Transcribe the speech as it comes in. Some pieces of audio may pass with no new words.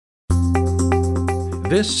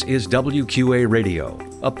This is WQA Radio,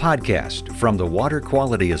 a podcast from the Water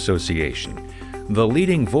Quality Association, the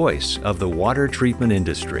leading voice of the water treatment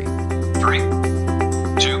industry. 3,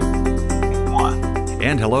 2, 1.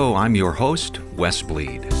 And hello, I'm your host, Wes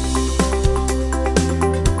Bleed.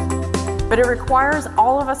 But it requires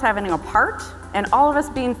all of us having a part and all of us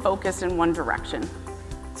being focused in one direction.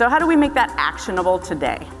 So how do we make that actionable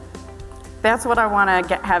today? That's what I want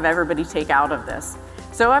to have everybody take out of this.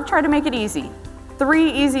 So I've tried to make it easy.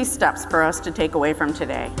 3 easy steps for us to take away from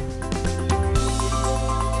today.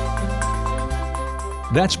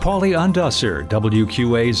 That's Polly Undusser,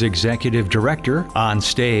 WQA's Executive Director, on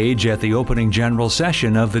stage at the opening general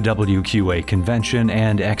session of the WQA Convention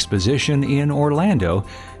and Exposition in Orlando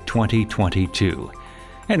 2022.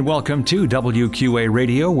 And welcome to WQA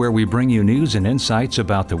Radio, where we bring you news and insights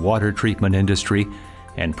about the water treatment industry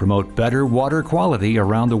and promote better water quality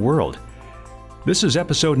around the world. This is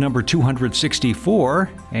episode number 264,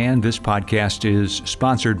 and this podcast is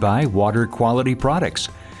sponsored by Water Quality Products,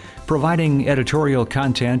 providing editorial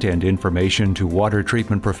content and information to water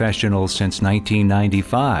treatment professionals since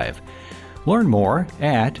 1995. Learn more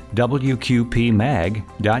at wqpmag.com.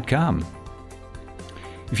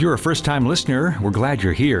 If you're a first-time listener, we're glad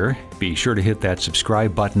you're here. Be sure to hit that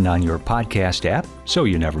subscribe button on your podcast app so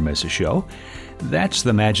you never miss a show. That's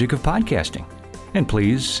the magic of podcasting. And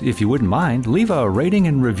please, if you wouldn't mind, leave a rating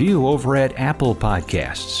and review over at Apple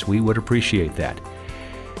Podcasts. We would appreciate that.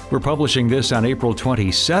 We're publishing this on April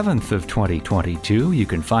 27th of 2022. You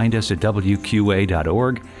can find us at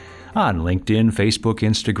wqa.org, on LinkedIn, Facebook,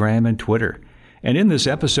 Instagram, and Twitter. And in this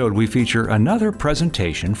episode, we feature another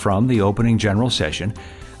presentation from the opening general session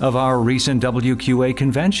of our recent WQA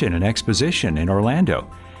Convention and Exposition in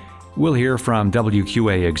Orlando. We'll hear from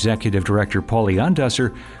WQA Executive Director Polly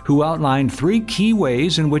Undusser, who outlined 3 key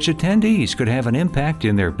ways in which attendees could have an impact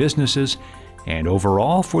in their businesses and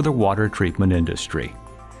overall for the water treatment industry.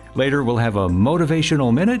 Later, we'll have a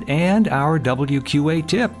motivational minute and our WQA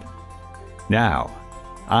tip. Now,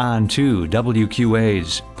 on to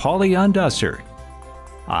WQA's Polly Undusser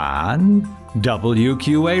on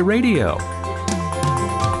WQA Radio.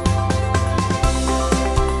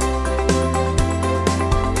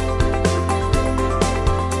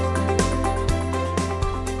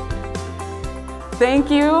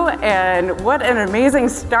 Thank you, and what an amazing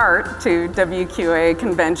start to WQA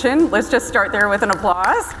Convention. Let's just start there with an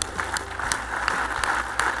applause.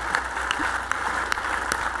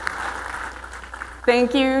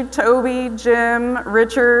 Thank you, Toby, Jim,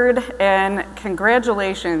 Richard, and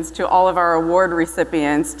congratulations to all of our award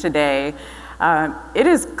recipients today. It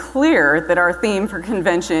is clear that our theme for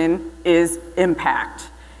convention is impact.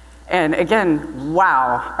 And again,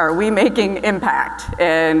 wow, are we making impact?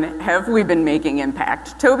 And have we been making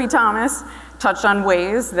impact? Toby Thomas touched on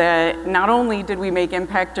ways that not only did we make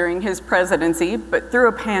impact during his presidency, but through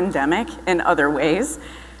a pandemic in other ways.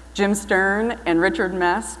 Jim Stern and Richard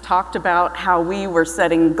Mess talked about how we were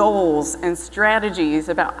setting goals and strategies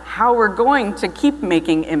about how we're going to keep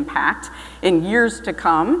making impact in years to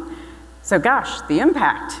come. So gosh, the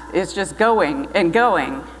impact is just going and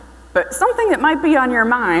going. But something that might be on your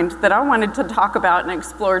mind that I wanted to talk about and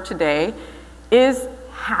explore today is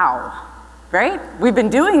how, right? We've been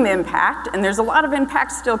doing the impact, and there's a lot of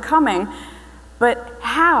impact still coming, but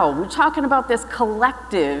how? We're talking about this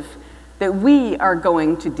collective that we are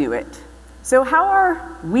going to do it. So how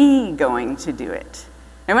are we going to do it?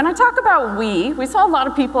 And when I talk about we saw a lot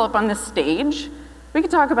of people up on the stage. We could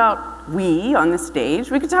talk about we on the stage.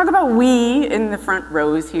 We could talk about we in the front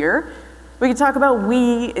rows here. We could talk about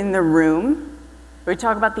we in the room. We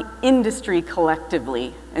talk about the industry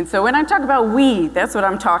collectively. And so when I talk about we, that's what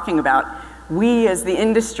I'm talking about. We as the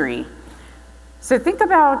industry. So think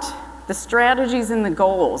about the strategies and the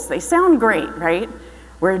goals. They sound great, right?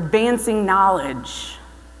 We're advancing knowledge.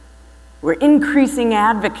 We're increasing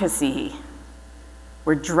advocacy.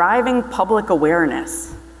 We're driving public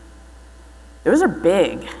awareness. Those are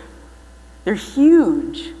big. They're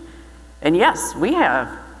huge. And yes, we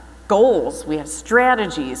have goals, we have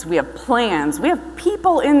strategies, we have plans, we have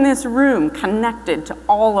people in this room connected to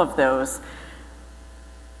all of those.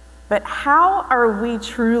 But how are we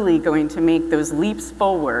truly going to make those leaps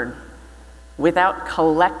forward without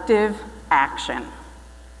collective action?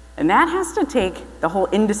 And that has to take the whole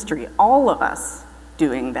industry, all of us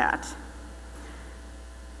doing that.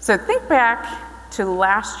 So think back to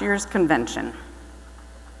last year's convention.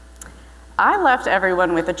 I left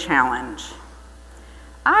everyone with a challenge.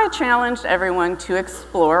 I challenged everyone to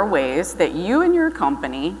explore ways that you and your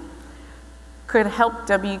company could help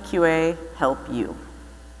WQA help you.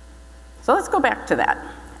 So let's go back to that.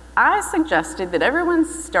 I suggested that everyone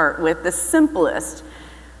start with the simplest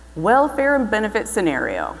welfare and benefit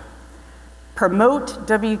scenario. Promote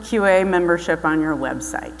WQA membership on your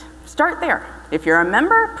website. Start there. If you're a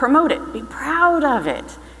member, promote it. Be proud of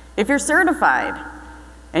it. If you're certified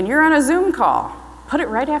and you're on a Zoom call, put it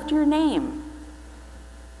right after your name.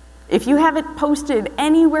 If you have it posted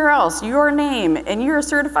anywhere else, your name, and you're a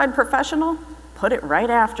certified professional, put it right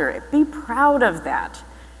after it. Be proud of that.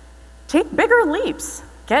 Take bigger leaps.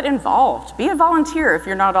 Get involved. Be a volunteer if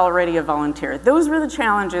you're not already a volunteer. Those were the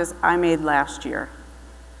challenges I made last year.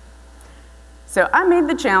 So I made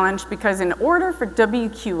the challenge because in order for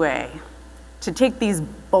WQA to take these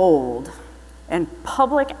bold and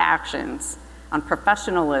public actions on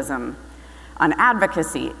professionalism, on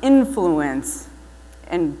advocacy, influence,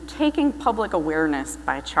 and taking public awareness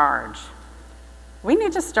by charge, we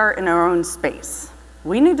need to start in our own space.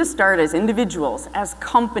 We need to start as individuals, as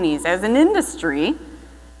companies, as an industry,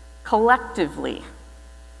 collectively,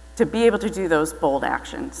 to be able to do those bold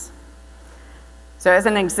actions. So as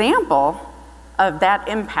an example of that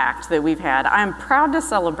impact that we've had, I'm proud to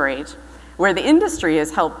celebrate where the industry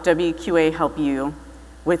has helped WQA Help You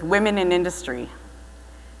with Women in Industry.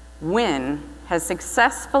 WIN has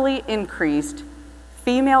successfully increased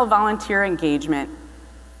female volunteer engagement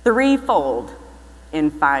threefold in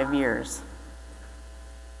 5 years.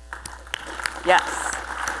 Yes.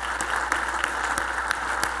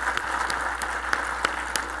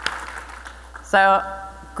 So,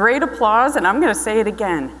 great applause, and I'm going to say it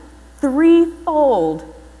again.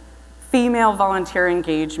 Threefold female volunteer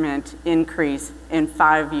engagement increase in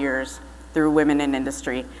 5 years through Women in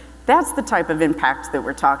Industry. That's the type of impact that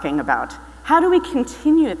we're talking about. How do we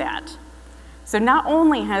continue that? So not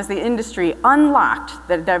only has the industry unlocked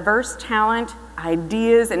the diverse talent,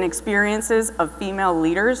 ideas, and experiences of female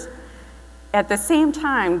leaders, at the same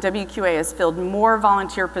time, WQA has filled more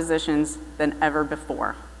volunteer positions than ever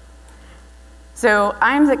before. So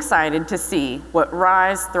I'm excited to see what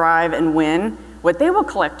Rise, Thrive, and Win, what they will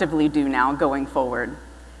collectively do now going forward.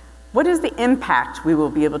 What is the impact we will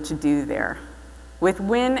be able to do there? With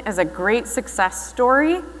Win as a great success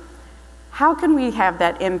story, how can we have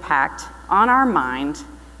that impact on our mind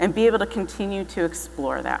and be able to continue to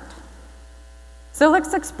explore that? So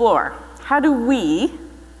let's explore. How do we,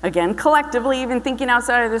 again, collectively, even thinking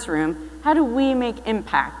outside of this room, how do we make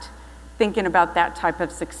impact thinking about that type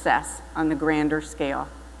of success on the grander scale?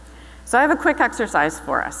 So I have a quick exercise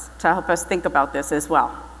for us to help us think about this as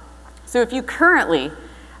well. So if you currently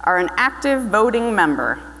are an active voting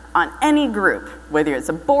member on any group, whether it's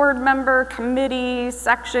a board member, committee,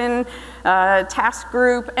 section, task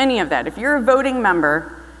group, any of that, if you're a voting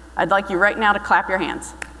member, I'd like you right now to clap your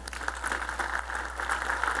hands.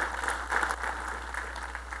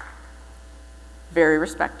 Very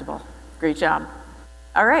respectable. Great job.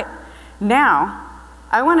 All right. Now,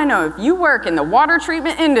 I want to know if you work in the water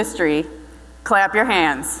treatment industry, clap your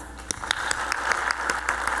hands.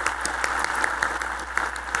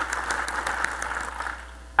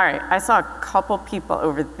 All right, I saw a couple people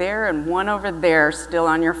over there and one over there still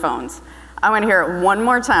on your phones. I want to hear it one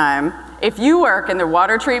more time. If you work in the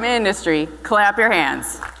water treatment industry, clap your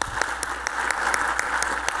hands.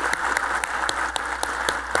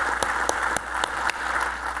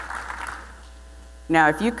 Now,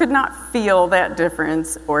 if you could not feel that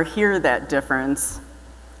difference or hear that difference,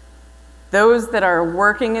 those that are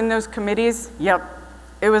working in those committees, yep,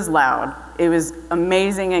 it was loud. It was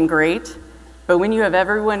amazing and great. But when you have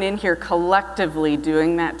everyone in here collectively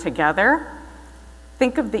doing that together,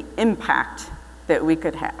 think of the impact that we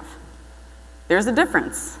could have. There's a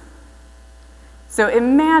difference. So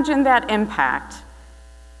imagine that impact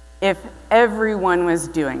if everyone was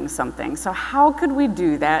doing something. So how could we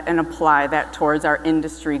do that and apply that towards our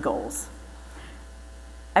industry goals?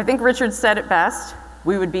 I think Richard said it best.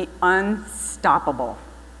 We would be unstoppable.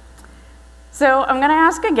 So I'm going to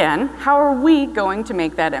ask again, how are we going to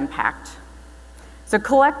make that impact? So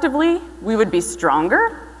collectively, we would be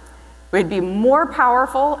stronger, we'd be more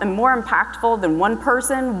powerful and more impactful than one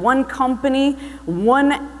person, one company,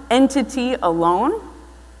 one entity alone.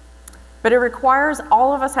 But it requires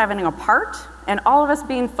all of us having a part and all of us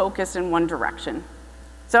being focused in one direction.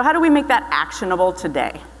 So how do we make that actionable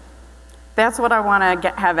today? That's what I want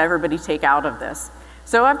to have everybody take out of this.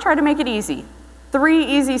 So I've tried to make it easy. 3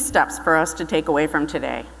 easy steps for us to take away from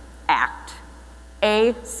today. ACT.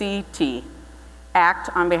 A-C-T. Act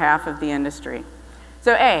on behalf of the industry.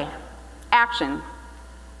 So A, action.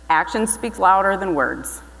 Action speaks louder than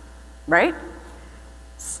words, right?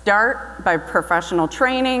 Start by professional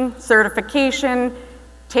training, certification.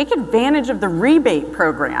 Take advantage of the rebate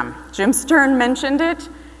program. Jim Stern mentioned it.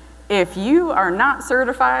 If you are not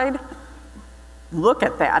certified, look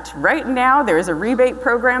at that. Right now, there's a rebate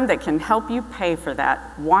program that can help you pay for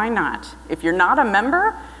that. Why not? If you're not a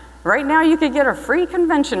member, right now you could get a free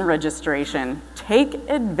convention registration. Take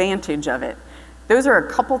advantage of it. Those are a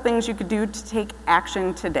couple things you could do to take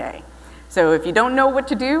action today. So if you don't know what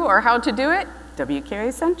to do or how to do it,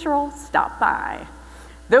 WQA Central, stop by.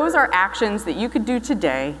 Those are actions that you could do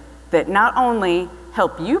today that not only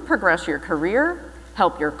help you progress your career,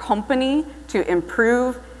 help your company to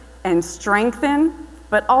improve and strengthen,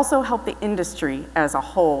 but also help the industry as a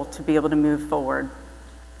whole to be able to move forward.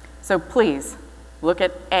 So please look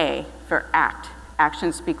at A for ACT.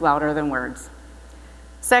 Actions speak louder than words.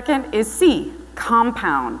 Second is C,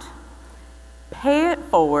 compound. Pay it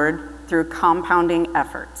forward through compounding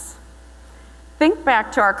efforts. Think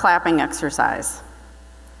back to our clapping exercise.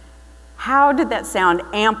 How did that sound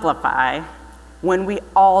amplify when we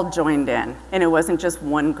all joined in and it wasn't just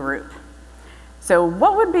one group? So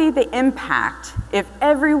what would be the impact if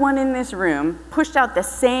everyone in this room pushed out the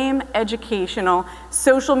same educational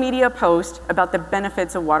social media post about the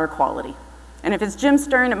benefits of water quality? And if it's Jim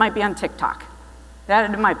Stern, it might be on TikTok.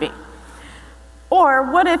 That it might be.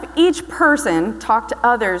 Or what if each person talked to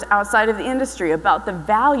others outside of the industry about the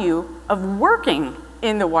value of working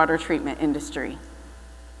in the water treatment industry?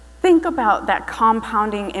 Think about that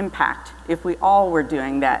compounding impact if we all were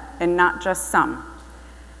doing that and not just some.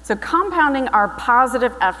 So compounding our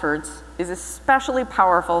positive efforts is especially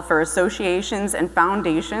powerful for associations and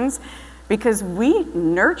foundations because we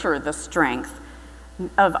nurture the strength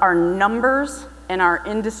of our numbers and our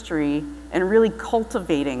industry and really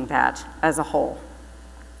cultivating that as a whole.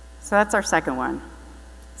 So that's our second one.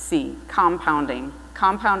 C, compounding.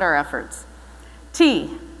 Compound our efforts.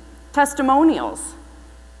 T, testimonials.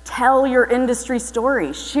 Tell your industry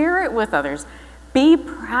story. Share it with others. Be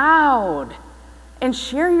proud and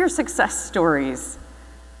share your success stories.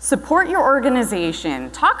 Support your organization.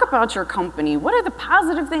 Talk about your company. What are the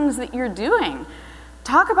positive things that you're doing?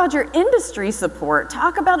 Talk about your industry support.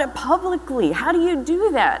 Talk about it publicly. How do you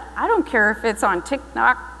do that? I don't care if it's on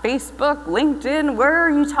TikTok, Facebook, LinkedIn, where are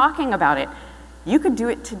you talking about it? You could do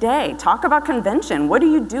it today. Talk about convention. What are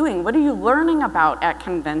you doing? What are you learning about at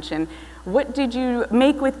convention? What did you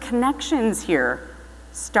make with connections here?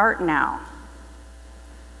 Start now.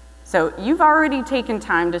 So you've already taken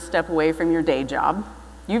time to step away from your day job.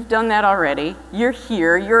 You've done that already. You're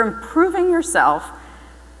here. You're improving yourself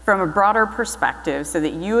from a broader perspective so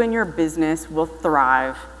that you and your business will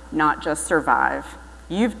thrive, not just survive.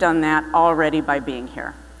 You've done that already by being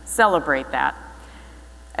here. Celebrate that.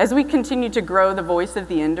 As we continue to grow the voice of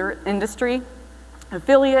the industry,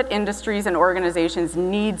 affiliate industries and organizations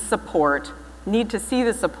need support, need to see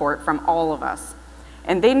the support from all of us.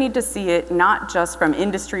 And they need to see it not just from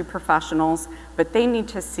industry professionals, but they need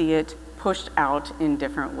to see it pushed out in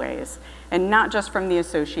different ways, and not just from the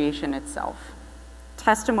association itself.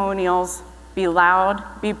 Testimonials, be loud,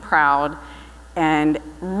 be proud, and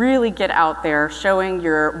really get out there showing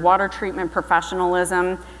your water treatment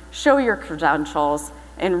professionalism, show your credentials,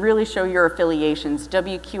 and really show your affiliations,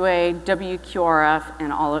 WQA, WQRF,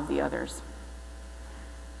 and all of the others.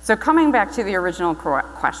 So coming back to the original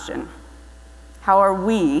question, how are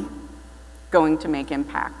we going to make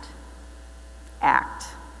impact? Act.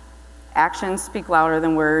 Actions speak louder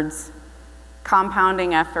than words.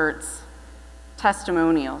 Compounding efforts.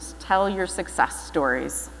 Testimonials. Tell your success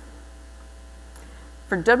stories.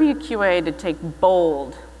 For WQA to take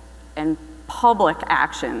bold and public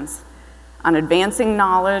actions on advancing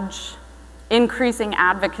knowledge, increasing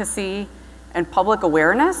advocacy, and public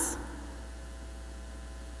awareness,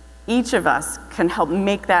 each of us can help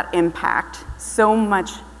make that impact so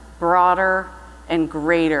much broader and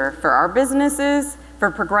greater for our businesses,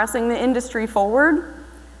 for progressing the industry forward,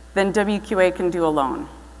 than WQA can do alone.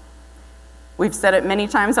 We've said it many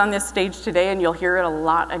times on this stage today, and you'll hear it a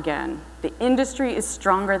lot again. The industry is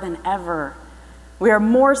stronger than ever. We are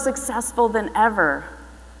more successful than ever,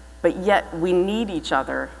 but yet we need each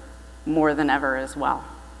other more than ever as well.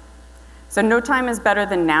 So no time is better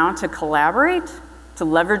than now to collaborate, to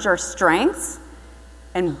leverage our strengths,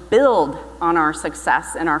 and build on our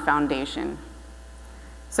success and our foundation.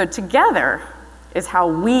 So together is how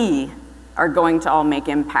we are going to all make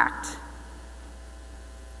impact.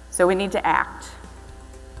 So we need to act.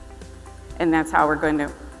 And that's how we're going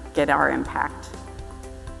to get our impact.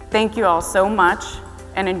 Thank you all so much,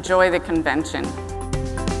 and enjoy the convention.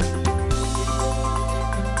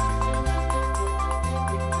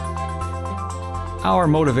 Our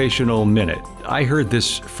motivational minute. I heard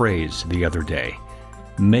this phrase the other day,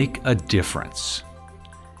 make a difference.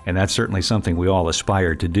 And that's certainly something we all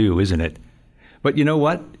aspire to do, isn't it? But you know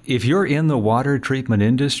what? if you're in the water treatment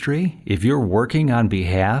industry, if you're working on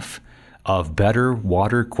behalf of better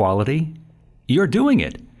water quality, you're doing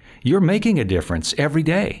it. You're making a difference every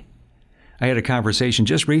day. I had a conversation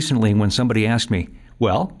just recently when somebody asked me,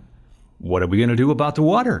 well, what are we going to do about the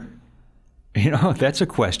water? You know, that's a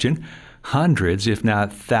question hundreds, if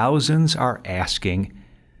not thousands, are asking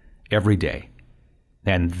every day.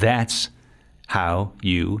 And that's how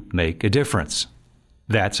you make a difference.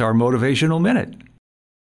 That's our Motivational Minute.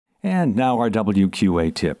 And now our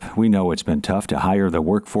WQA tip. We know it's been tough to hire the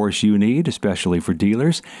workforce you need, especially for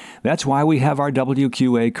dealers. That's why we have our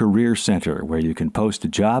WQA Career Center, where you can post a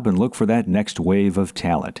job and look for that next wave of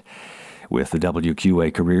talent. With the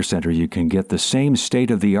WQA Career Center, you can get the same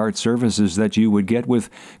state-of-the-art services that you would get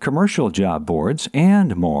with commercial job boards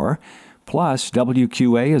and more. Plus,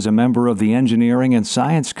 WQA is a member of the Engineering and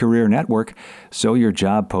Science Career Network, so your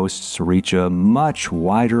job posts reach a much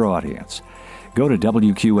wider audience. Go to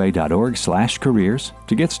WQA.org/careers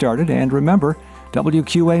to get started, and remember,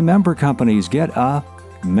 WQA member companies get a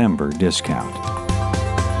member discount.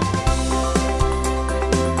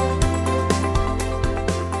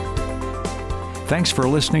 Thanks for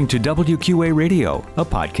listening to WQA Radio, a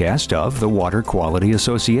podcast of the Water Quality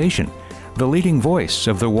Association, the leading voice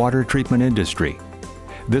of the water treatment industry.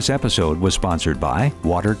 This episode was sponsored by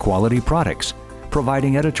Water Quality Products,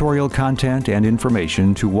 providing editorial content and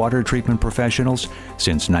information to water treatment professionals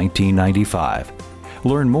since 1995.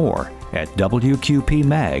 Learn more at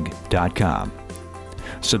WQPmag.com.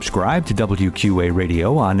 Subscribe to WQA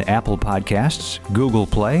Radio on Apple Podcasts, Google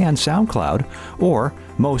Play, and SoundCloud, or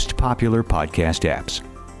most popular podcast apps.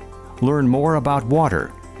 Learn more about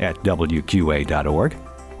water at WQA.org.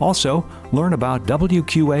 Also, learn about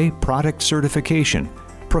WQA product certification,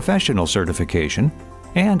 professional certification,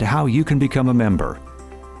 and how you can become a member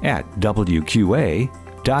at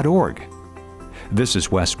WQA.org. This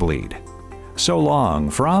is Wes Bleed. So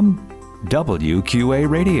long from WQA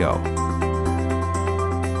Radio.